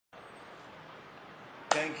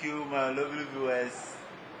Thank you, my lovely viewers.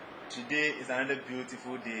 Today is another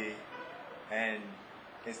beautiful day, and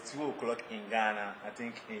it's 2 o'clock in Ghana, I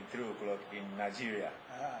think in 3 o'clock in Nigeria.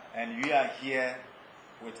 And we are here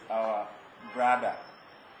with our brother,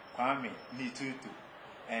 KWAME NITOTO.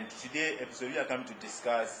 And today episode we are coming to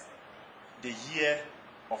discuss the year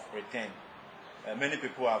of return. Many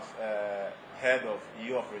people have heard of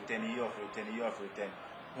year of return, year of return, year of return.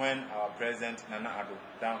 When our president Nana Addo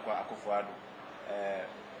Dankwa Akufo-Addo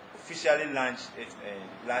officially launched it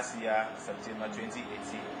last year, September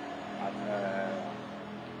 2018, at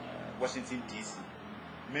Washington DC.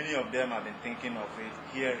 Many of them have been thinking of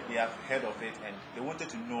it. Here they have heard of it, and they wanted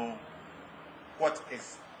to know what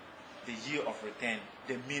is the year of return,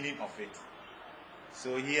 the meaning of it.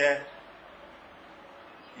 So here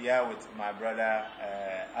with my brother,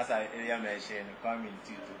 as I earlier mentioned, KWAME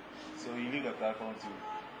NITOTO. So you leave the platform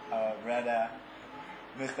to our brother,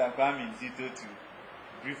 Mr. KWAME NITOTO, to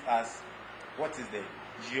brief us what is the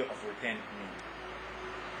year of return mean.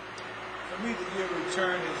 For me, the year of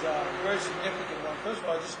return is a very significant one. First of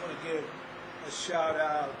all, I just want to give a shout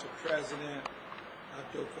out to President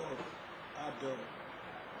Addo.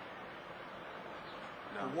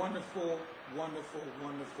 A wonderful, wonderful,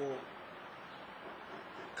 wonderful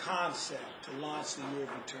concept to launch the year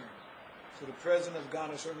of return. So the President of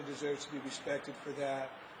Ghana certainly deserves to be respected for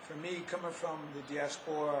that. For me, coming from the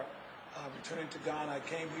Diaspora, returning to Ghana, I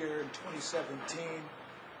came here in 2017,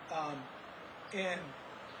 and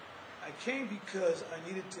I came because I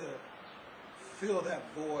needed to fill that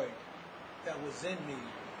void that was in me.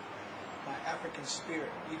 My African spirit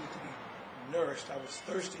needed to be nourished. I was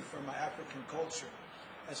thirsty for my African culture.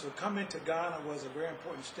 And so coming to Ghana was a very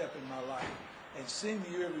important step in my life. And seeing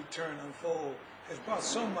the year of return unfold has brought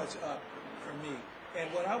so much up for me. And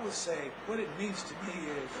what I would say, what it means to me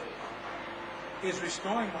is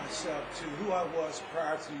restoring myself to who I was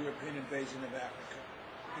prior to the European invasion of Africa.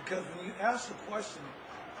 Because when you ask the question,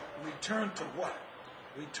 return to what?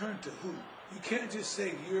 Return to who? You can't just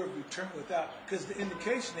say year of return without, because the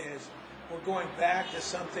indication is we're going back to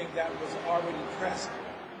something that was already present.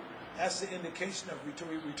 That's the indication of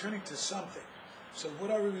returning to something. So what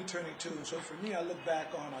are we returning to? And so for me, I look back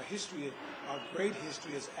on our history, our great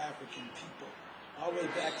history as African people, all the way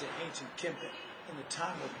back to ancient Kemet, in the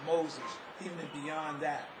time of Moses, even beyond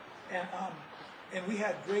that. And we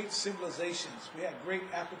had great civilizations. We had great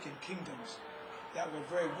African kingdoms that were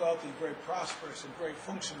very wealthy, very prosperous, and very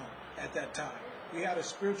functional at that time. We had a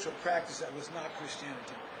spiritual practice that was not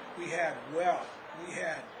Christianity. We had wealth. We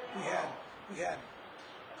had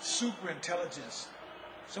super intelligence.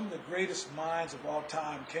 Some of the greatest minds of all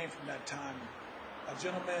time came from that time. A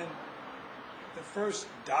gentleman, the first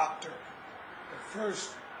doctor, the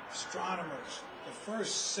first astronomers, the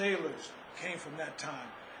first sailors came from that time.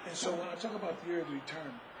 And so when I talk about the year of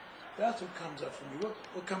return, that's what comes up for me.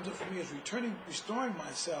 What comes up for me is restoring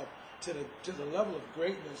myself to the level of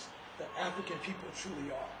greatness that African people truly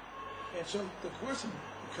are. And so the question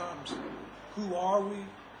becomes, who are we?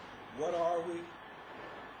 What are we?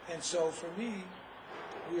 And so for me,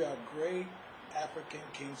 we are great African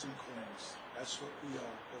kings and queens. That's what we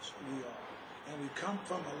are. That's who we are. And we come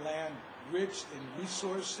from a land rich in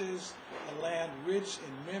resources, a land rich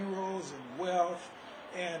in minerals and wealth,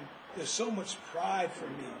 and there's so much pride for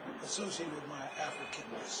me associated with my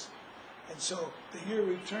Africanness. And so the year of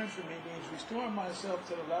return for me means restoring myself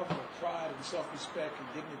to the level of pride and self-respect and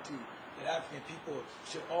dignity that African people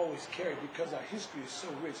should always carry, because our history is so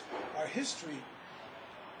rich. Our history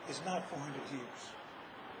is not 400 years.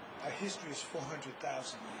 Our history is 400,000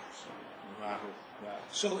 years. Wow.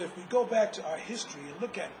 So if we go back to our history and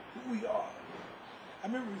look at who we are, I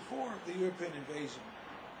remember before the European invasion,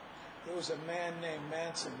 there was a man named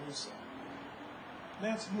Mansa Musa.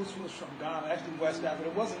 Mansa Musa was from Ghana, actually West Africa.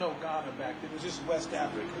 There wasn't no Ghana back then, it was just West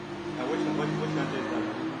Africa. And which country is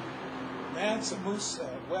that? Mansa Musa,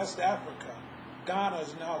 West Africa, Ghana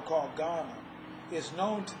is now called Ghana, is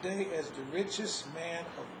known today as the richest man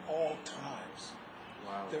of all times.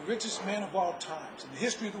 Wow. The richest man of all times. In the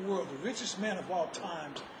history of the world, the richest man of all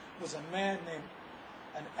times was a man named,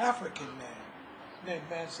 an African man named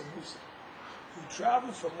Mansa Musa, who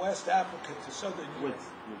traveled from West Africa to Southern Europe.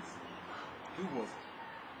 Who was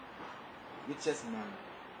the richest man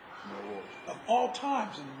in the world? Of all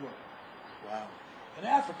times in the world. Wow. An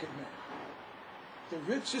African man. The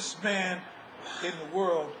richest man in the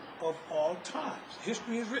world of all times.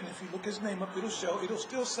 History is written. If you look his name up, it'll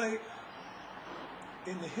still say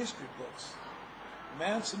in the history books.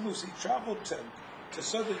 Mansa Musa, he traveled to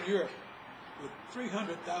Southern Europe with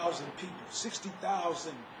 300,000 people,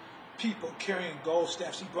 60,000 people carrying gold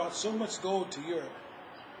staffs. He brought so much gold to Europe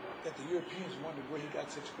that the Europeans wondered where he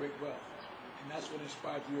got such great wealth. And that's what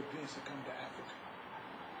inspired the Europeans to come to Africa.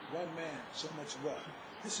 One man, so much wealth.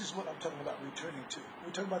 This is what I'm talking about returning to.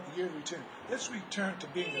 We're talking about the year of return. Let's return to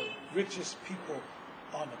being the richest people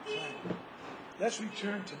on the planet. Let's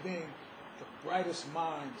return to being the brightest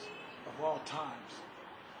minds of all times.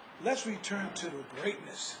 Let's return to the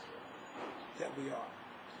greatness that we are.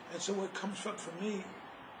 And so what comes up for me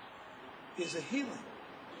is a healing.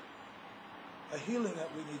 A healing that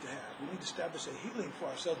we need to have. We need to establish a healing for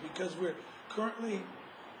ourselves because we're currently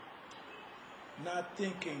not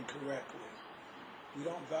thinking correctly. We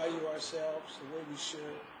don't value ourselves the way we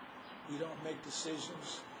should. We don't make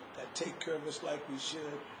decisions that take care of us like we should.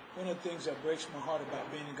 One of the things that breaks my heart about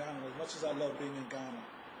being in Ghana, as much as I love being in Ghana,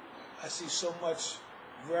 I see so much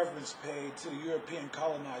reverence paid to the European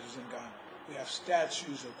colonizers in Ghana. We have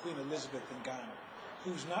statues of Queen Elizabeth in Ghana,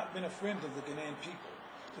 who's not been a friend of the Ghanaian people.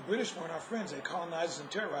 The British weren't our friends. They colonized us and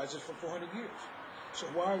terrorized us for 400 years. So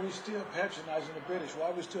why are we still patronizing the British? Why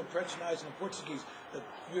are we still patronizing the Portuguese, the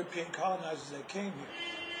European colonizers that came here?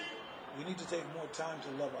 We need to take more time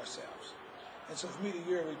to love ourselves. And so for me, the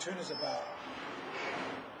year of return is about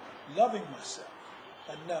loving myself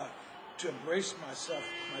enough to embrace myself,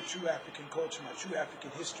 my true African culture, my true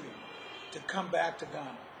African history, to come back to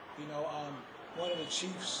Ghana. You know, one of the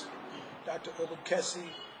chiefs, Dr. Obakesi,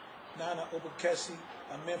 Nana Obakesi,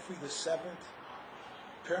 Amenfree VII,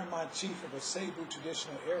 paramount chief of a Cebu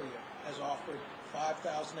traditional area, has offered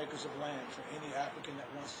 5,000 acres of land for any African that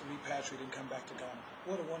wants to repatriate and come back to Ghana.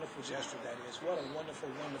 What a wonderful gesture that is. What a wonderful,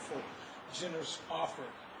 wonderful, generous offer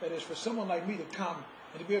that is for someone like me to come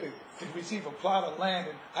and to be able to receive a plot of land,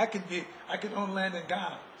 and I can own land in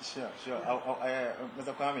Ghana. Sure.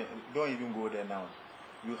 Mr. Kwame, don't even go there now.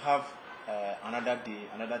 You have another day,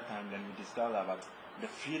 another time, then we discuss about the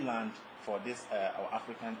free land for this our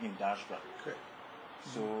African diaspora. Correct.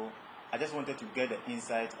 So I just wanted to get the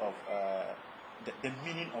insight of the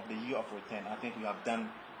meaning of the year of return. I think you have done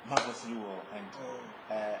marvelously well, and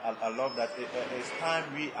I love that. It's time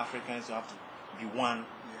we Africans have to be one,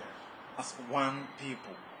 as one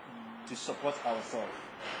people, to support ourselves,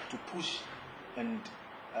 to push and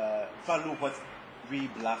value what we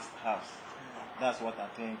blacks have. That's what I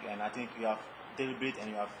think, and I think you have deliberate and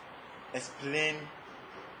you have explained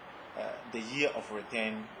the year of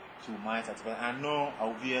return to my satisfaction. I know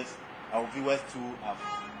our viewers too have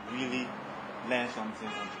really learned something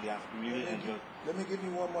and they have really enjoyed. Let me give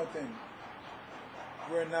you one more thing.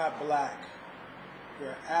 We're not black.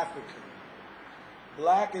 We're African.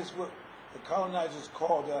 Black is what the colonizers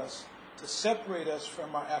called us to separate us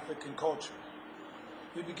from our African culture.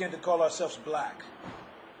 We begin to call ourselves black.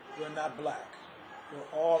 We're not black.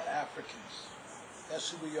 We're all Africans.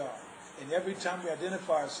 That's who we are. And every time we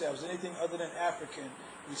identify ourselves, anything other than African,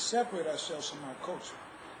 we separate ourselves from our culture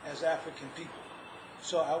as African people.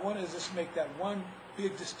 So I want to just make that one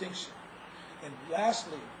big distinction. And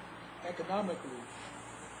lastly, economically,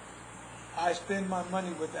 I spend my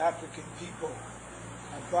money with African people.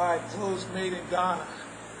 I buy clothes made in Ghana.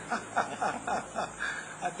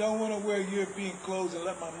 I don't want to wear European clothes and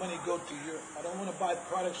let my money go to Europe. I don't want to buy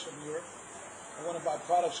products from Europe. I want to buy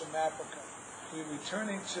products from Africa. We're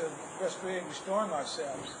returning to restoring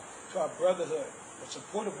ourselves to our brotherhood, the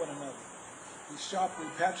support of one another. We shop, we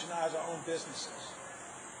patronize our own businesses.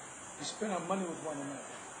 We spend our money with one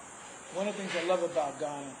another. One of the things I love about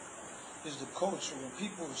Ghana is the culture. When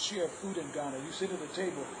people share food in Ghana, you sit at the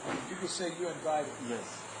table, people say you're invited. Yes.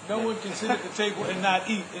 No one can sit at the table and not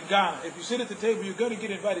eat in Ghana. If you sit at the table, you're going to get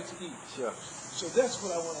invited to eat. Sure. So that's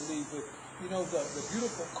what I want to leave with. You know, the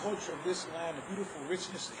beautiful culture of this land, the beautiful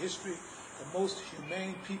richness, the history, the most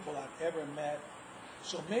humane people I've ever met.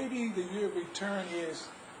 So maybe the year of return is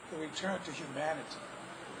the return to humanity,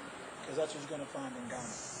 because that's what you're going to find in Ghana.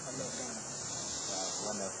 I love Ghana.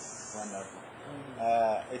 Wonderful.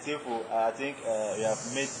 It's helpful. I think we have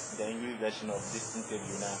made the English version of this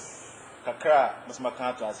interview now. Kakra, Musma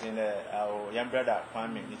Kanto has in our young brother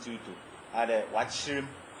Kwame NITOTO. Had watch him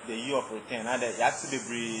the year of return. Had actually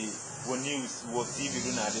be when news was TV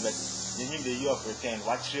Luna, but the year of return.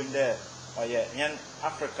 Watch him there. Oh yeah, in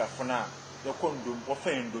Africa for now. The condom,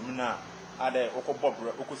 offend domina. Had Oko Bob,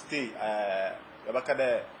 Oko stay.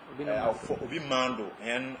 Abakade Obi Mando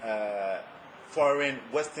and foreign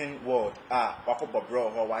Western world. Wako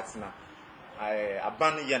Bobro or what's now. I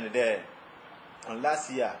abandoned yen there. On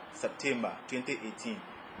last year, September 2018,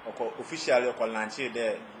 officially launched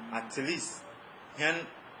there at least in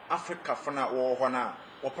Africa for now or now,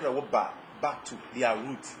 back to their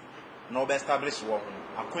root. No be established war.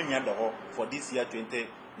 For this year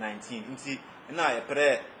 2019. Now, a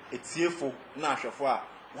prayer, it's here for now.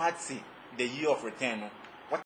 What's the year of return?